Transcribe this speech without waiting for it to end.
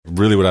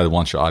really what I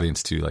want your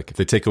audience to, like, if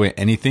they take away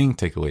anything,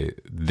 take away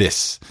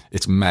this.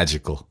 It's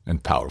magical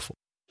and powerful.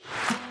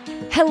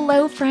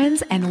 Hello,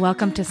 friends, and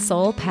welcome to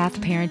Soul Path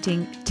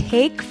Parenting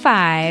Take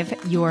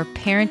 5, your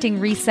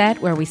parenting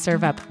reset, where we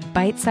serve up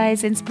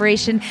bite-sized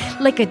inspiration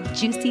like a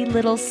juicy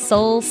little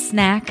soul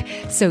snack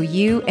so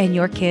you and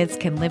your kids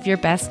can live your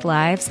best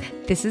lives.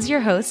 This is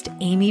your host,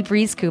 Amy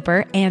Breeze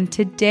Cooper, and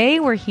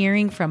today we're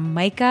hearing from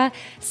Micah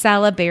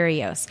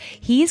Salaberrios.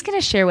 He's going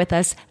to share with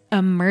us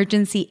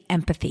emergency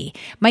empathy.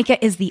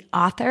 Micah is the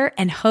author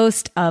and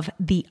host of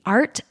The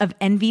Art of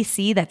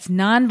NVC, that's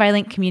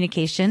nonviolent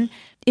communication.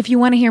 If you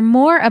want to hear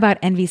more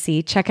about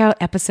NVC, check out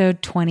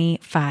episode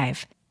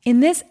 25.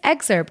 In this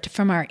excerpt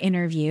from our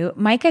interview,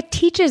 Micah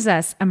teaches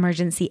us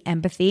emergency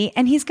empathy,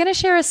 and he's going to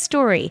share a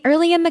story.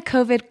 Early in the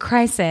COVID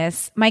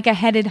crisis, Micah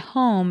headed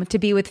home to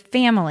be with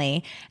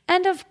family,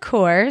 and of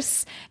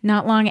course,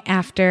 not long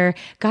after,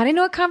 got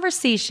into a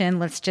conversation,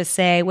 let's just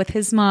say, with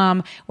his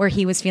mom where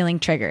he was feeling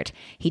triggered.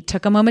 He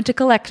took a moment to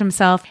collect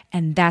himself,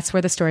 and that's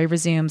where the story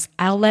resumes.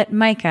 I'll let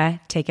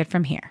Micah take it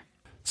from here.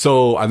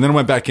 So and then I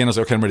went back in. I was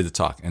like, okay, I'm ready to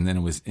talk. And then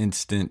it was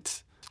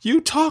instant.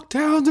 You talk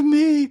down to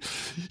me.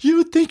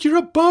 You think you're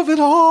above it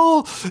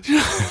all.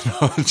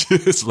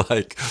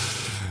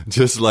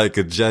 just like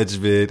a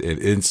judgment, an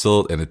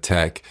insult, an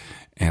attack.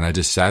 And I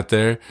just sat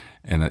there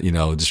and,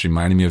 just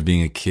reminded me of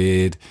being a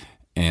kid.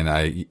 And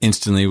I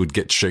instantly would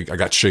get triggered. I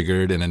got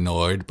triggered and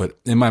annoyed. But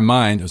in my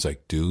mind, I was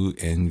like, do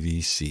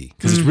NVC.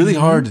 Because it's really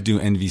hard to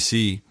do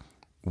NVC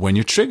when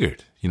you're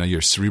triggered.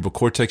 Your cerebral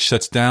cortex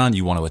shuts down.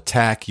 You want to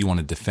attack. You want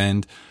to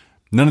defend.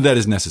 None of that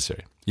is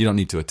necessary. You don't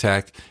need to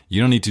attack.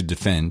 You don't need to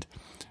defend.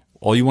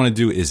 All you want to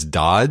do is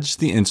dodge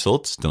the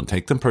insults. Don't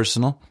take them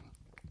personal.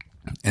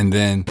 And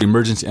then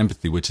emergency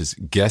empathy, which is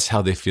guess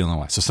how they feel and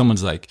why. So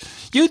someone's like,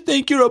 you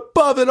think you're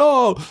above it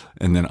all.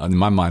 And then in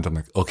my mind, I'm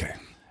like, okay,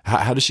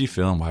 how does she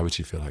feel and why would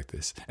she feel like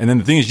this? And then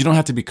the thing is, you don't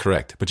have to be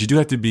correct, but you do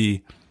have to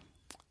be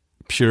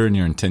pure in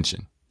your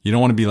intention. You don't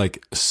want to be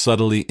like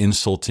subtly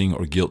insulting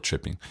or guilt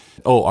tripping.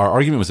 Oh, our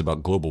argument was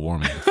about global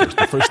warming.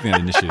 The first thing I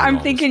initiated. I'm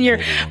thinking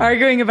you're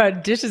arguing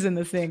about dishes in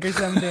the sink or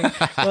something.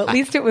 Well, at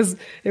least it was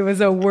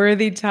a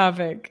worthy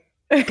topic.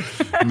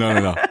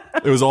 No.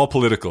 It was all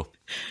political.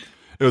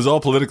 It was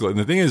all political. And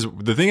the thing is,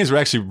 we're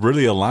actually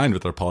really aligned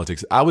with our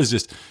politics. I was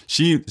just,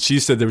 she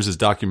said there was this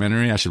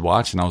documentary I should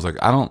watch. And I was like,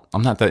 I'm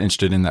not that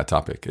interested in that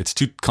topic. It's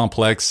too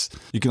complex.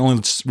 You can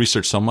only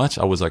research so much.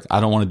 I was like, I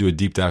don't want to do a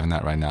deep dive in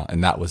that right now.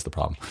 And that was the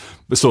problem.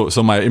 But so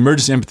my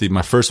emergency empathy,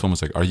 my first one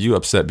was like, are you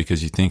upset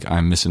because you think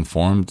I'm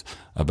misinformed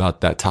about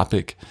that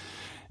topic?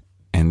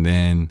 And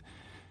then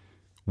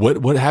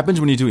what happens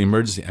when you do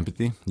emergency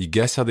empathy? You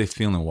guess how they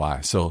feel and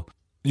why. So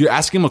you're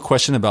asking them a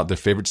question about their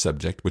favorite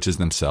subject, which is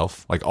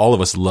themselves. Like all of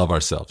us love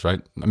ourselves,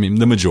 right? I mean,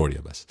 the majority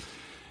of us.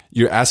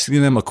 You're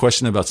asking them a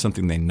question about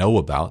something they know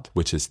about,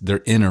 which is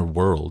their inner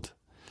world.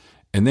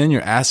 And then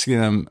you're asking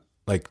them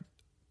like,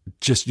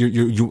 just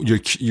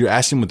you're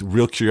asking with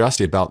real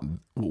curiosity about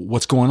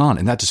what's going on.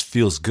 And that just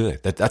feels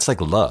good. That's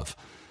like love.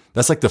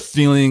 That's like the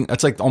feeling.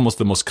 That's like almost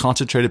the most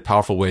concentrated,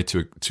 powerful way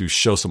to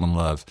show someone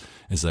love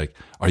is like,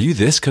 are you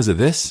this because of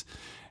this?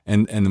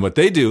 And what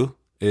they do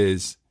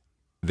is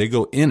they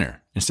go inner.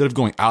 Instead of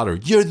going outer,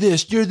 you're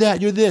this, you're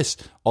that, you're this.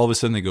 All of a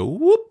sudden they go,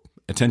 whoop,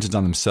 attention's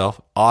on themselves,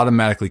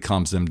 automatically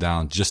calms them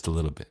down just a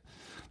little bit.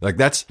 Like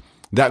that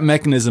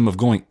mechanism of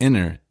going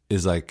inner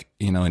is like,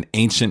 an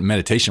ancient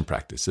meditation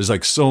practice. There's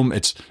like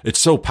it's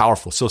so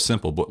powerful, so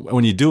simple. But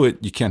when you do it,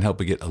 you can't help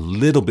but get a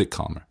little bit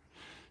calmer.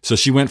 So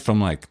she went from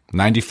like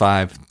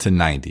 95 to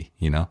 90,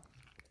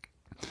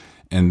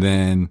 and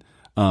then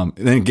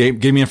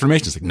gave me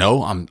information. It's like,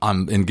 no, I'm,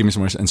 and give me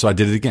some more. And so I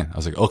did it again. I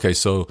was like, okay,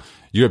 so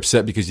you're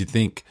upset because you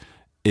think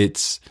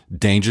it's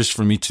dangerous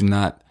for me to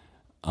not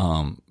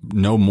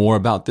know more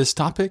about this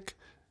topic,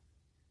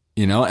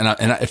 and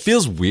it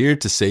feels weird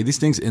to say these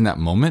things in that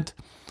moment.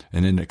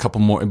 And then a couple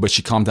more, but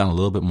she calmed down a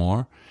little bit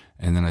more.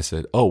 And then I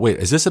said, oh, wait,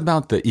 is this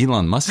about the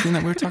Elon Musk thing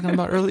that we were talking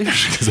about earlier?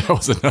 Because that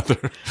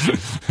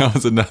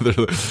was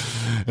another.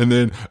 And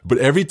then, but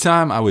every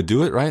time I would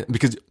do it, right?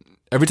 Because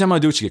every time I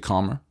would do it, she'd get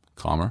calmer,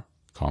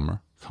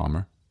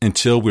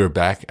 until we were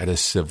back at a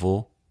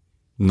civil,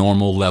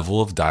 normal level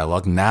of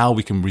dialogue. Now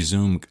we can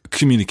resume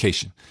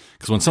communication.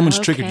 Because when someone's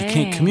triggered, you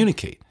can't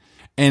communicate.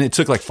 And it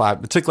took like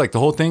the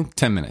whole thing,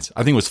 10 minutes.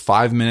 I think it was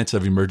 5 minutes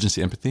of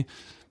emergency empathy.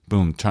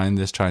 Boom, trying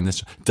this,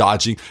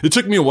 dodging. It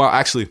took me a while,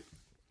 actually,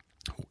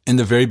 in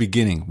the very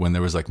beginning when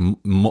there was an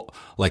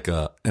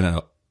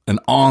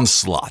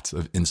onslaught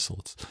of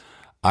insults.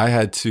 I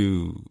had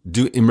to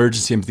do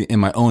emergency empathy in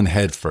my own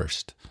head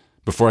first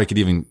before I could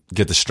even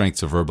get the strength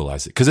to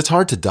verbalize it. Because it's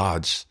hard to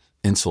dodge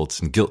insults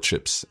and guilt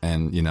trips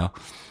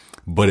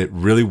but it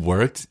really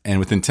worked. And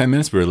within 10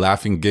 minutes, we were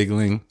laughing,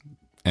 giggling,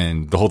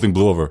 and the whole thing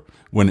blew over.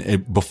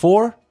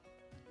 Before,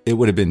 it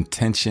would have been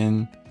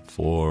tension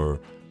for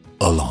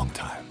a long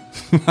time.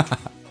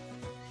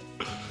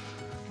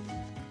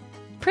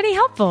 Pretty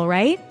helpful,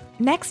 right?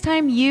 Next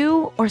time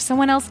you or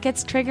someone else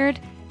gets triggered,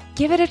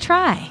 give it a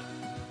try.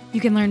 You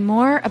can learn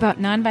more about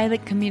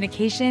nonviolent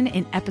communication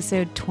in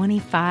episode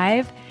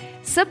 25.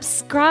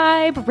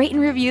 Subscribe, rate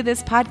and review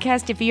this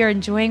podcast if you're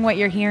enjoying what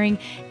you're hearing,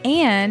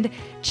 and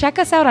check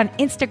us out on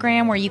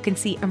Instagram where you can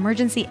see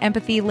Emergency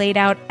Empathy laid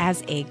out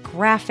as a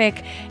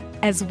graphic,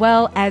 as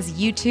well as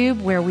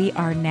YouTube where we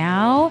are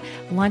now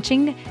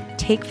launching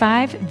Take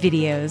 5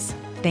 videos.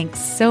 Thanks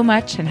so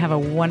much and have a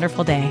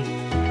wonderful day.